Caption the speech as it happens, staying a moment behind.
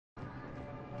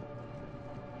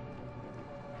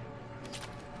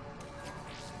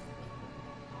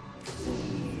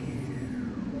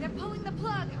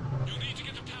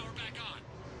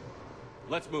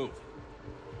Let's move.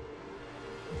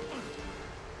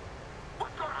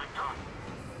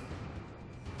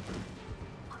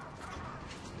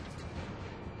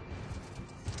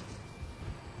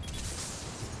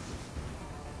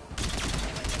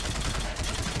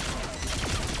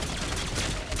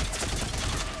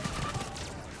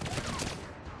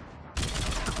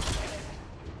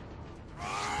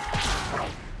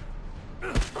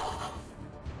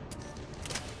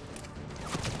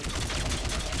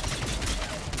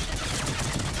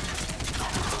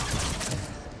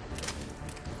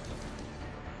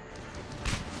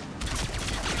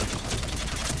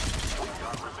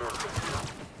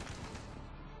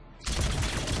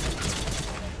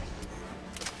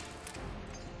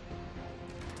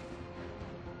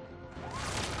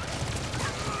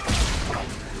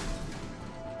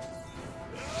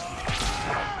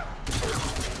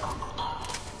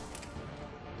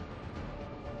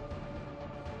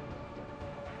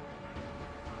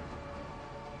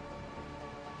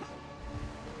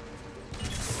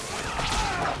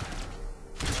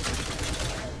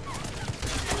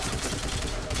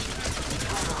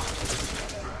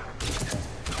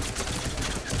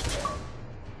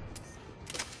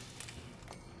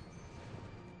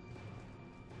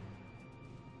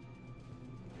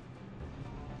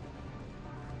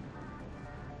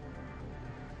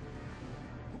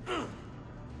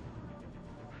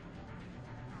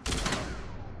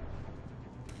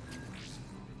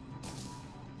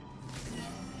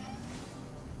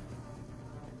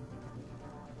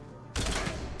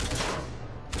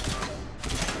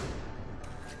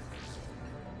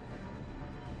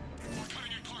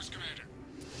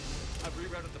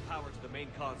 Rerouted the power to the main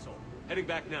console. Heading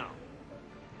back now.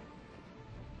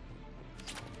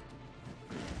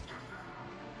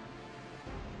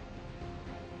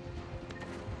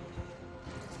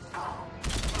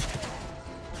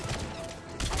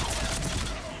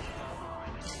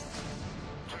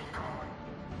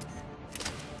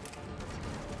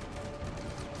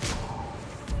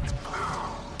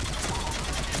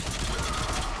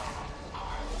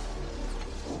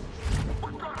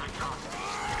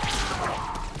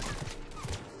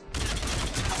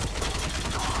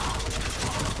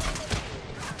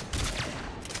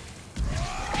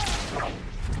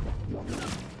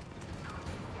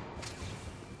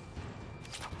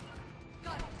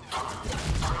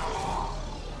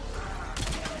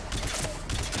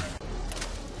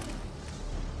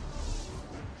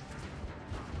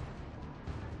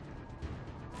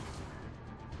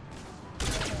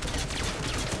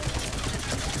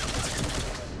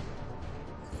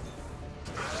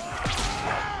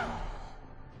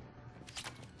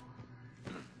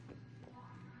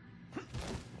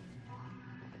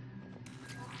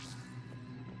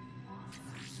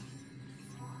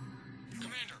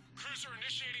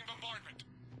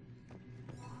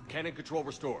 Cannon control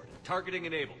restored. Targeting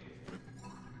enabled.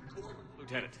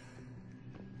 Lieutenant.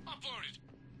 Uploaded.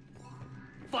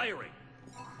 Firing!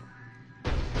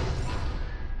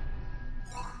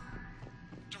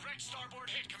 Direct starboard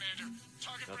hit, Commander.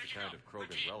 Target Not the breaking kind up. of Krogan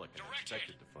Repeat, relic I direct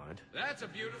expected hit. to find. That's a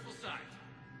beautiful sight.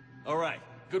 All right.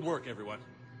 Good work, everyone.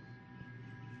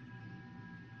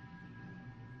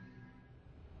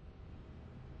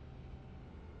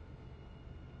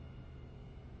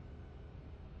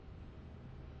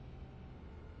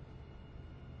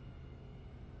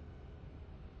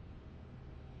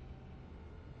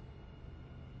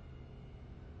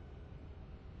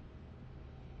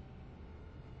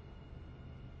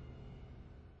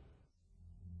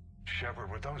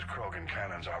 Shepard, with those Krogan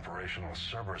cannons operational,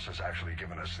 Cerberus has actually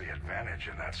given us the advantage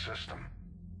in that system.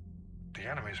 The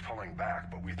enemy's pulling back,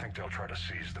 but we think they'll try to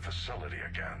seize the facility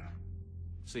again.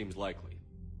 Seems likely.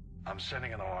 I'm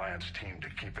sending an Alliance team to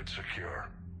keep it secure.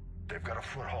 They've got a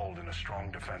foothold in a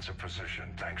strong defensive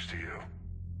position, thanks to you.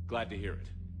 Glad to hear it.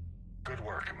 Good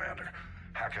work, Commander.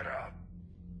 Hack it out.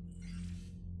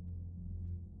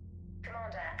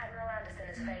 Commander, Admiral Anderson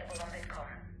is available on Vidcor.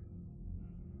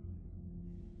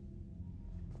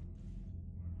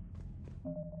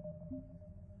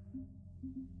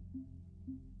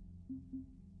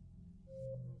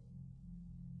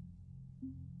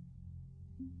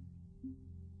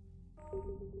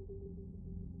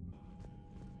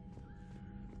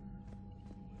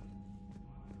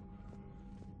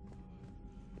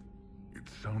 It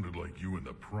sounded like you and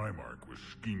the Primarch were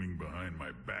scheming behind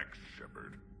my back,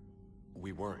 Shepard.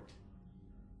 We weren't.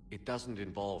 It doesn't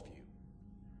involve you.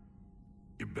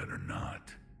 You better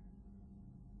not.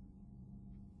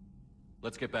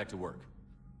 Let's get back to work.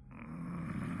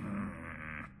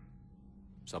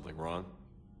 Something wrong?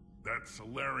 That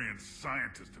Solarian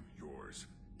scientist of yours.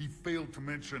 He failed to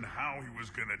mention how he was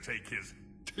gonna take his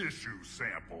tissue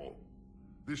sample.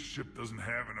 This ship doesn't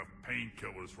have enough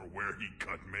painkillers for where he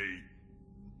cut me.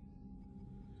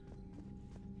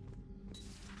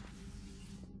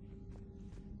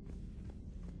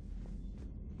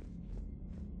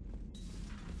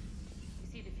 You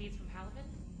see the feeds from Halibut?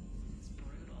 It's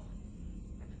brutal.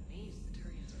 I'm amazed the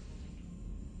Turians are holding.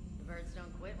 The birds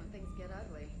don't quit when things get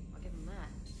ugly. I'll give them that.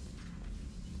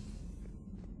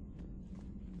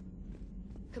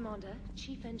 Commander,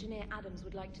 Chief Engineer Adams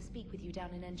would like to speak with you down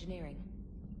in engineering.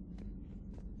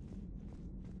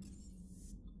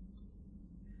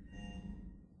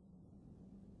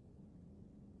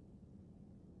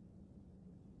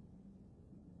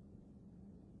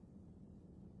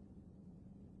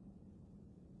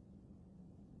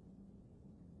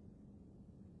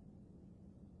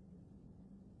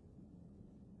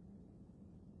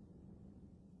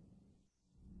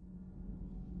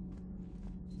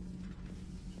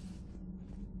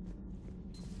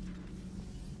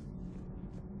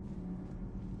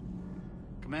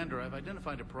 Commander, I've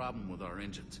identified a problem with our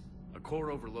engines. A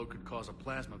core overload could cause a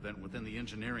plasma vent within the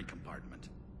engineering compartment.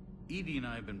 Edie and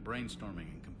I have been brainstorming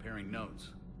and comparing notes.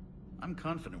 I'm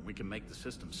confident we can make the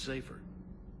system safer.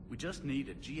 We just need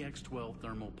a GX-12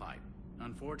 thermal pipe.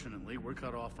 Unfortunately, we're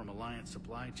cut off from Alliance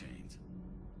supply chains.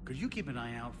 Could you keep an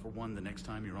eye out for one the next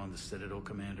time you're on the Citadel,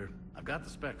 Commander? I've got the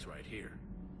specs right here.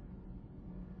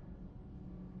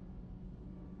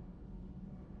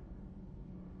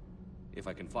 If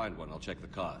I can find one, I'll check the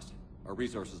cost. Our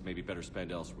resources may be better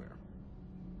spent elsewhere.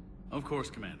 Of course,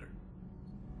 Commander.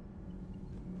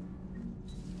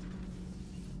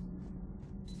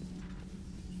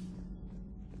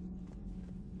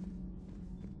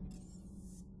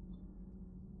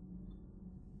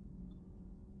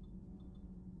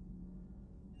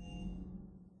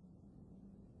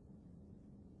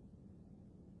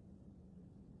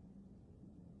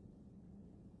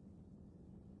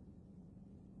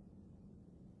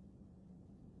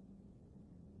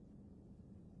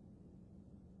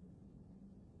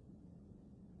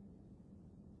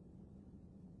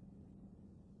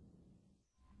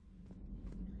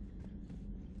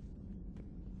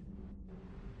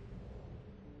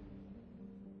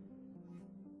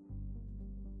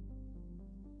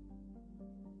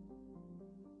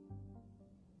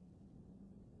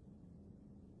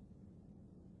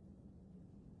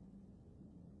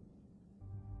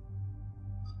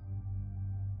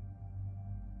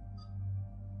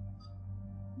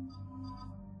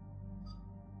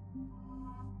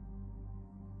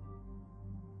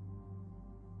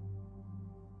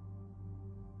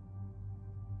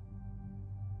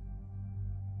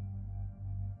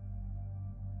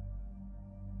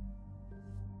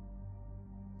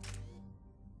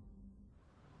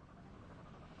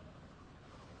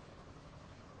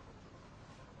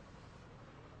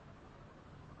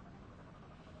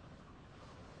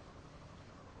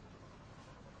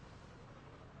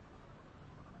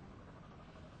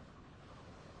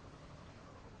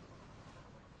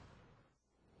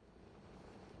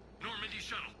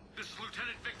 Shuttle. This is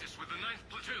Lieutenant Victus with the 9th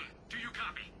Platoon. Do you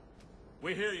copy?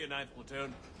 We hear you, 9th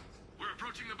Platoon. We're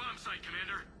approaching the bomb site,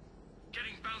 Commander.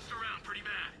 Getting bounced around pretty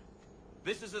bad.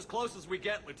 This is as close as we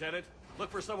get, Lieutenant. Look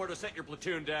for somewhere to set your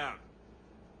platoon down.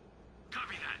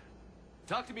 Copy that.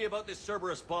 Talk to me about this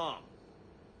Cerberus bomb.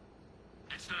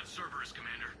 It's not Cerberus,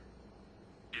 Commander.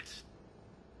 It's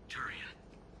Turian.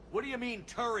 What do you mean,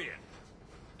 Turian?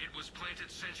 It was planted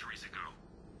centuries ago,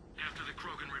 after the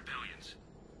Krogan rebellions.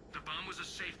 The bomb was a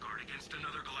safeguard against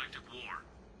another galactic war.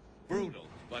 Brutal,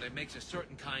 but it makes a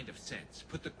certain kind of sense.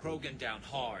 Put the Krogan down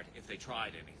hard if they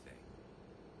tried anything.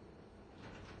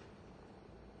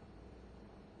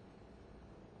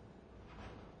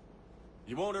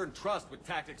 You won't earn trust with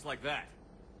tactics like that.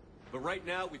 But right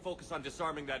now, we focus on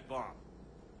disarming that bomb.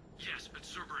 Yes, but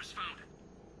Cerberus found it.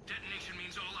 Detonation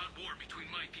means all-out war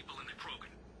between my people and the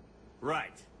Krogan.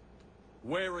 Right.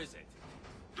 Where is it?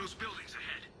 Those buildings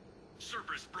ahead.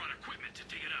 Cerberus brought equipment to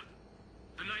dig it up.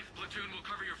 The 9th Platoon will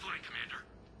cover your flank, Commander.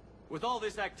 With all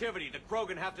this activity, the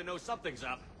Krogan have to know something's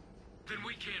up. Then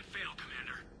we can't fail,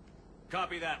 Commander.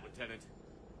 Copy that, Lieutenant.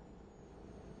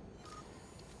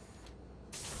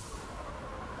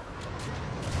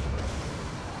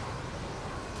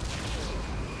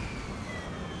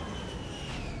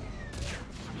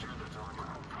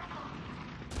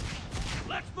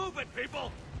 Let's move it,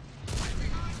 people!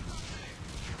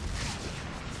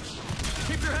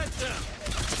 Keep your heads down!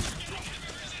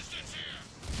 Resistance here!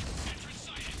 Entrance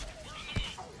sighted. We're on the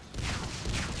move.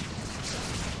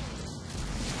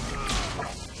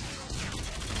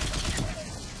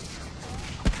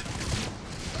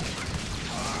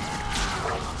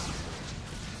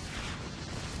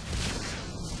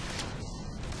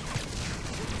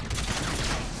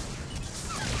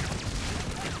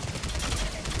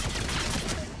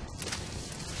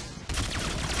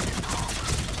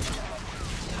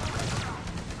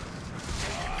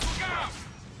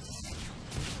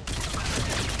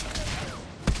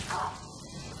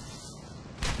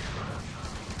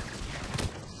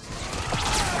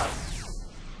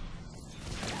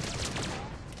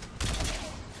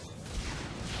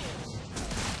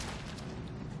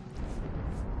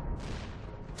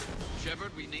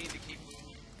 Shepard, we need to keep...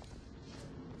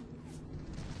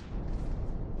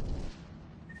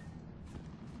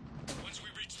 Once we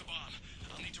reach the bomb,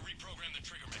 I'll need to reprogram the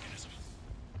trigger mechanism.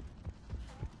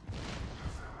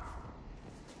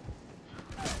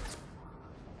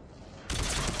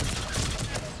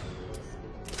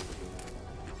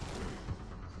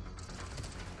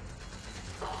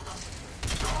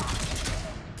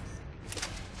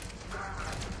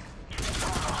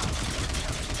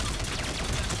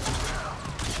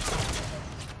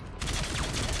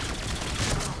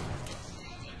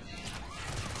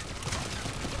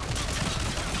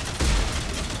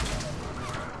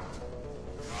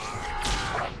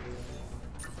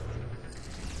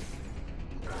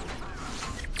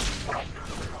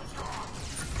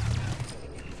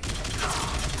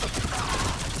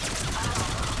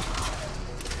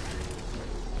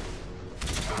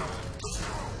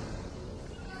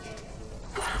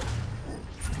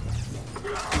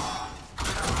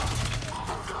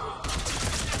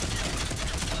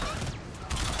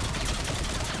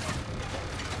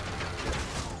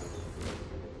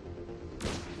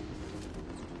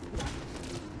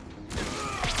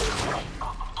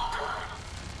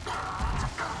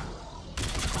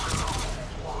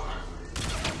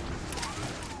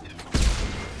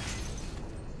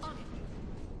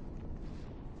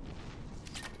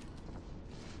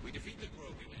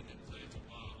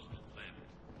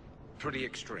 Pretty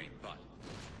extreme, but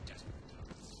desperate.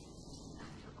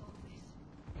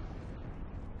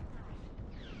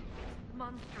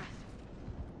 Monstrous.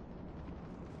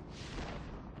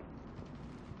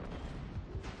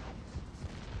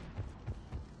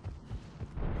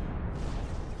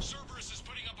 Cerberus is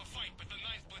putting up a fight, but the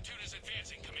 9th platoon is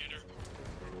advancing, Commander.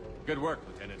 Good work,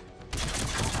 Lieutenant.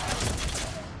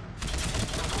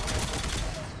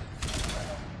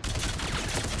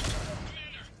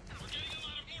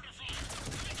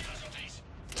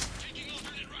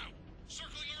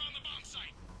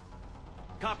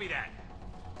 Copy that.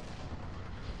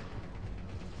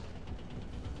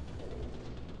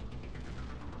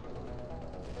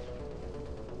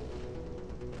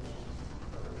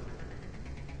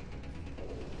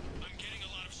 I'm getting a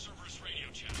lot of Cerberus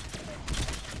radio chatter.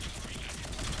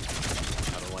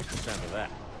 I don't like the sound of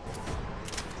that.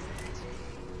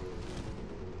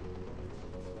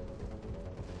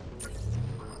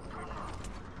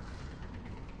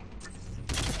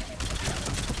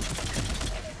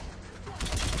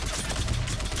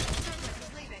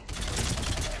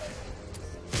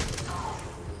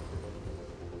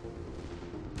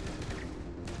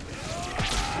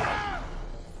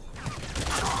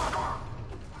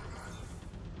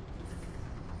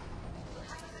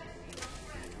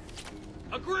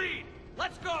 Agreed!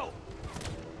 Let's go!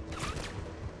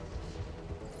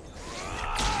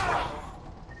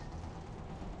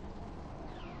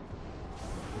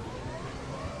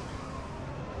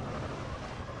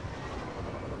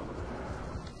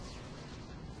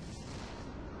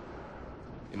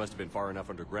 He must have been far enough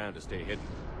underground to stay hidden.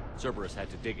 Cerberus had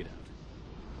to dig it out.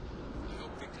 I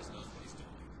hope Victus knows what he's doing.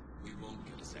 We won't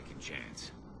get a second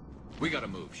chance. We gotta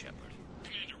move, Shepard.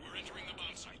 Commander, we're entering the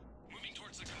bomb site. Moving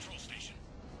towards the control station.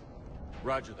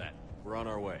 Roger that. We're on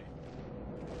our way.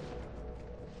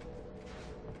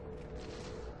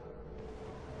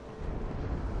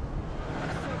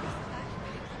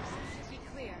 Should be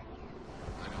clear.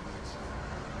 I don't think so.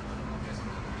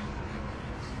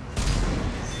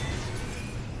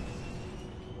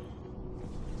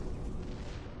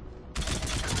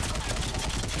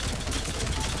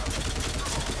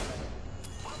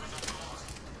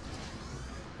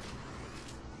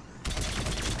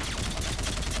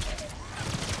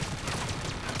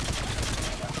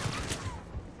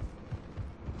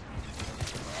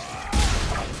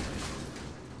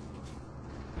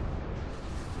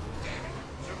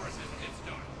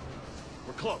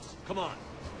 We're close. Come on.